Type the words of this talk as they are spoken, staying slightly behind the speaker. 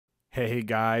Hey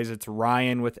guys, it's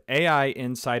Ryan with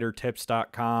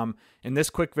AIinsidertips.com. In this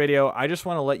quick video, I just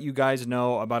want to let you guys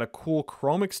know about a cool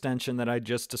Chrome extension that I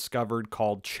just discovered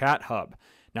called ChatHub.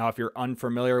 Now, if you're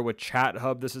unfamiliar with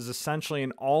ChatHub, this is essentially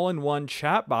an all-in-one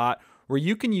chatbot where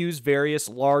you can use various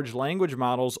large language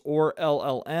models or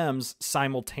LLMs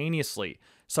simultaneously,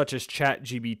 such as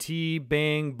ChatGPT,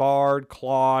 Bing, Bard,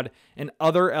 Claude, and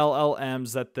other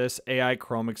LLMs that this AI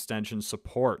Chrome extension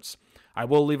supports. I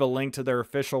will leave a link to their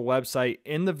official website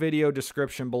in the video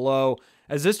description below,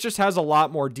 as this just has a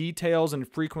lot more details and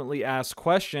frequently asked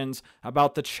questions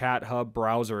about the ChatHub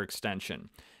browser extension.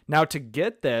 Now, to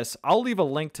get this, I'll leave a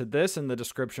link to this in the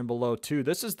description below too.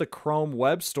 This is the Chrome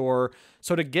web store.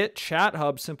 So to get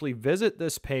ChatHub, simply visit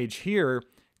this page here,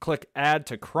 click Add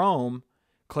to Chrome,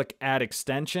 click Add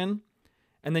Extension,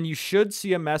 and then you should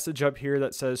see a message up here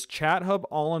that says ChatHub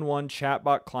all-in-one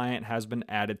chatbot client has been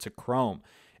added to Chrome.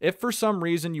 If for some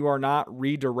reason you are not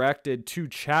redirected to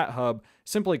ChatHub,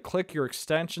 simply click your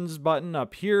extensions button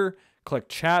up here, click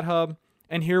ChatHub,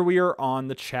 and here we are on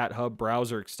the ChatHub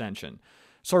browser extension.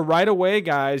 So right away,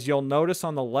 guys, you'll notice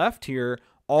on the left here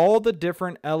all the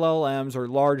different LLMs or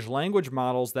large language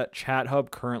models that ChatHub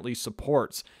currently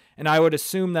supports. And I would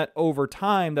assume that over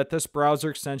time that this browser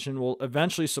extension will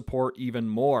eventually support even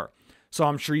more. So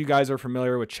I'm sure you guys are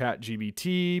familiar with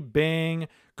ChatGPT, Bing,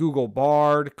 Google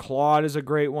Bard, Claude is a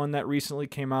great one that recently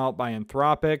came out by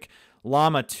Anthropic.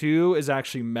 Llama 2 is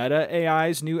actually Meta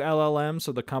AI's new LLM,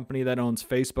 so the company that owns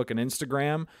Facebook and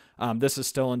Instagram. This is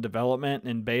still in development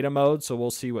in beta mode, so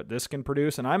we'll see what this can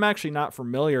produce. And I'm actually not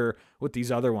familiar with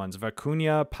these other ones,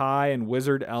 Vicuña, Pi, and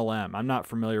Wizard LM. I'm not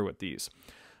familiar with these.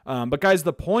 But guys,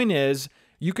 the point is,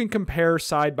 you can compare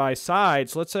side by side.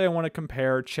 So let's say I want to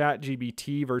compare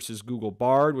ChatGPT versus Google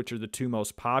Bard, which are the two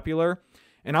most popular.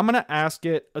 And I'm going to ask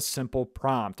it a simple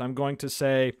prompt. I'm going to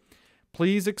say,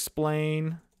 please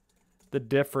explain the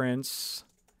difference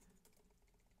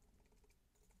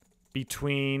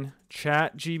between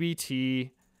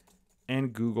ChatGPT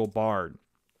and Google Bard.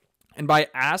 And by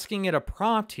asking it a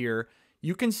prompt here,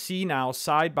 you can see now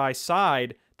side by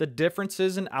side the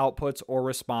differences in outputs or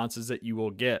responses that you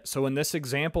will get. So in this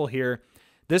example here,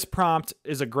 this prompt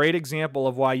is a great example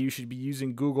of why you should be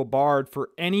using Google Bard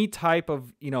for any type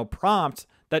of, prompt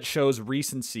that shows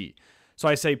recency. So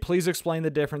I say, please explain the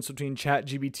difference between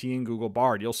ChatGPT and Google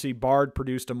Bard. You'll see Bard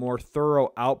produced a more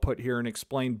thorough output here and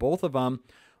explained both of them,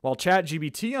 while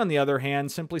ChatGPT, on the other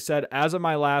hand, simply said, as of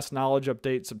my last knowledge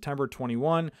update, September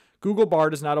 21, Google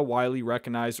Bard is not a widely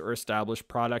recognized or established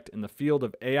product in the field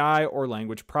of AI or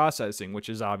language processing, which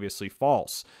is obviously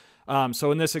false.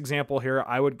 So in this example here,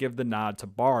 I would give the nod to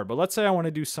Bard. But let's say I want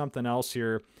to do something else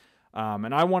here,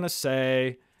 and I want to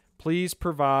say, please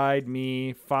provide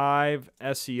me 5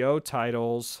 SEO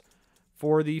titles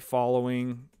for the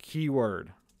following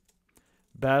keyword: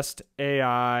 best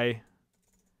AI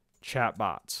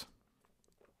chatbots.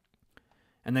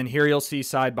 And then here you'll see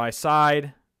side by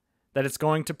side that it's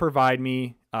going to provide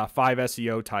me 5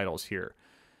 SEO titles here.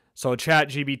 So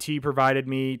ChatGPT provided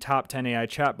me top 10 AI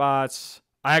chatbots.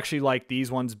 I actually like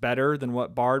these ones better than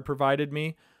what Bard provided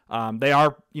me. They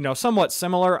are, somewhat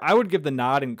similar. I would give the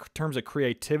nod in terms of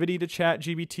creativity to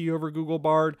ChatGPT over Google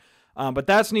Bard, but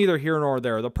that's neither here nor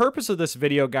there. The purpose of this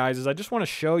video, guys, is I just want to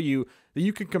show you that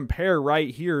you can compare right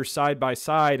here side by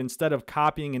side instead of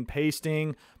copying and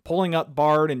pasting, pulling up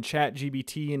Bard and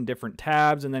ChatGPT in different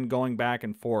tabs, and then going back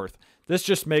and forth. This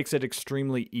just makes it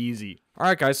extremely easy. All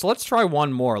right, guys, so let's try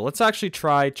one more. Let's actually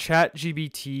try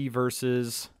ChatGPT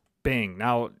versus Bing.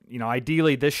 Now,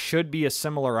 ideally this should be a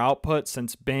similar output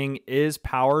since Bing is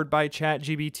powered by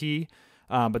ChatGPT.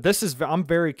 But I'm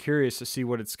very curious to see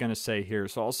what it's going to say here.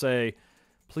 So I'll say,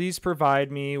 please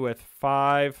provide me with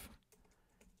 5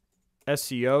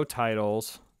 SEO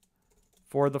titles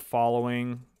for the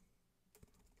following,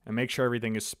 and make sure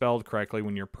everything is spelled correctly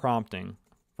when you're prompting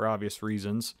for obvious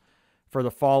reasons, for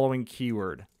the following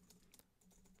keyword: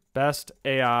 best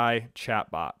AI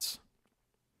chatbots.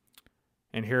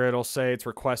 And here it'll say it's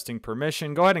requesting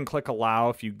permission. Go ahead and click allow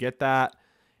if you get that.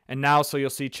 And now, so you'll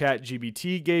see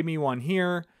ChatGPT gave me one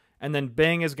here, and then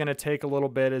Bing is going to take a little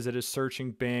bit as it is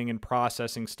searching Bing and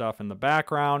processing stuff in the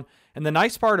background. And the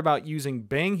nice part about using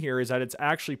Bing here is that it's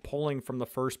actually pulling from the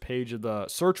first page of the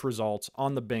search results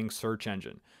on the Bing search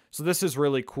engine. So this is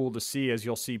really cool to see, as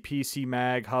you'll see PC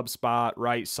Mag, HubSpot,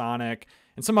 Right, Sonic,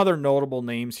 and some other notable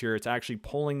names here. It's actually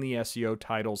pulling the SEO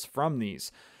titles from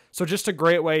these. So just a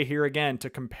great way here, again, to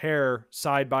compare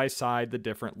side by side the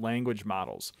different language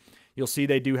models. You'll see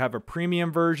they do have a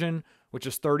premium version, which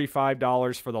is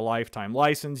 $35 for the lifetime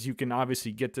license. You can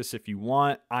obviously get this if you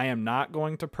want. I am not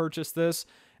going to purchase this,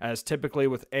 as typically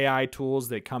with AI tools,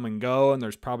 they come and go, and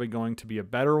there's probably going to be a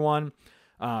better one.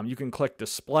 You can click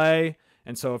display.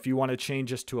 And so if you want to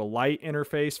change this to a light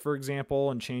interface, for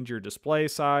example, and change your display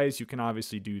size, you can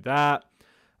obviously do that.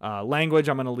 Language,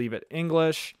 I'm going to leave it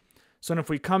English. So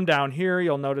if we come down here,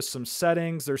 you'll notice some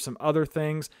settings. There's some other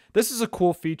things. This is a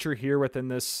cool feature here within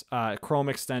this Chrome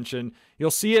extension. You'll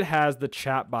see it has the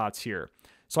chatbots here.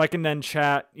 So I can then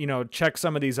check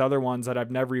some of these other ones that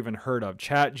I've never even heard of.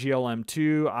 Chat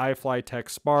GLM2, iFlyText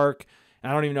Spark.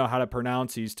 I don't even know how to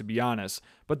pronounce these, to be honest.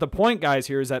 But the point, guys,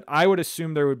 here is that I would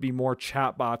assume there would be more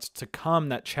chatbots to come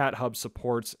that ChatHub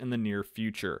supports in the near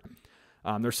future.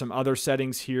 There's some other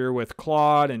settings here with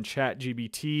Claude and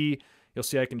ChatGPT. You'll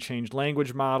see I can change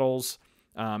language models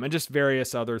and just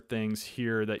various other things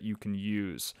here that you can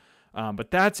use.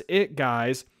 But that's it,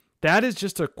 guys. That is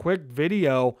just a quick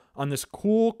video on this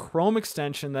cool Chrome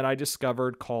extension that I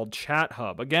discovered called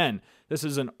ChatHub. Again, this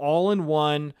is an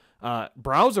all-in-one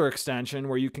browser extension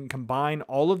where you can combine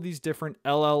all of these different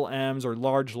LLMs or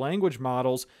large language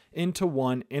models into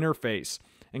one interface.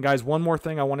 And guys, one more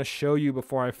thing I want to show you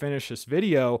before I finish this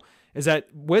video is that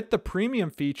with the premium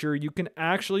feature, you can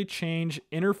actually change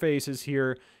interfaces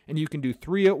here, and you can do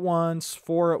 3 at once,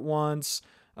 4 at once.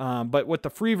 But with the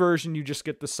free version, you just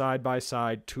get the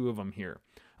side-by-side 2 of them here.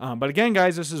 But again,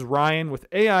 guys, this is Ryan with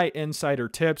AI Insider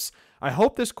Tips. I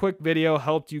hope this quick video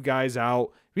helped you guys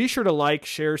out. Be sure to like,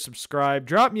 share, subscribe,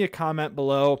 drop me a comment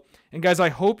below. And guys, I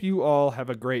hope you all have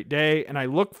a great day, and I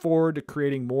look forward to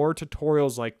creating more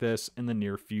tutorials like this in the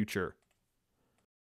near future.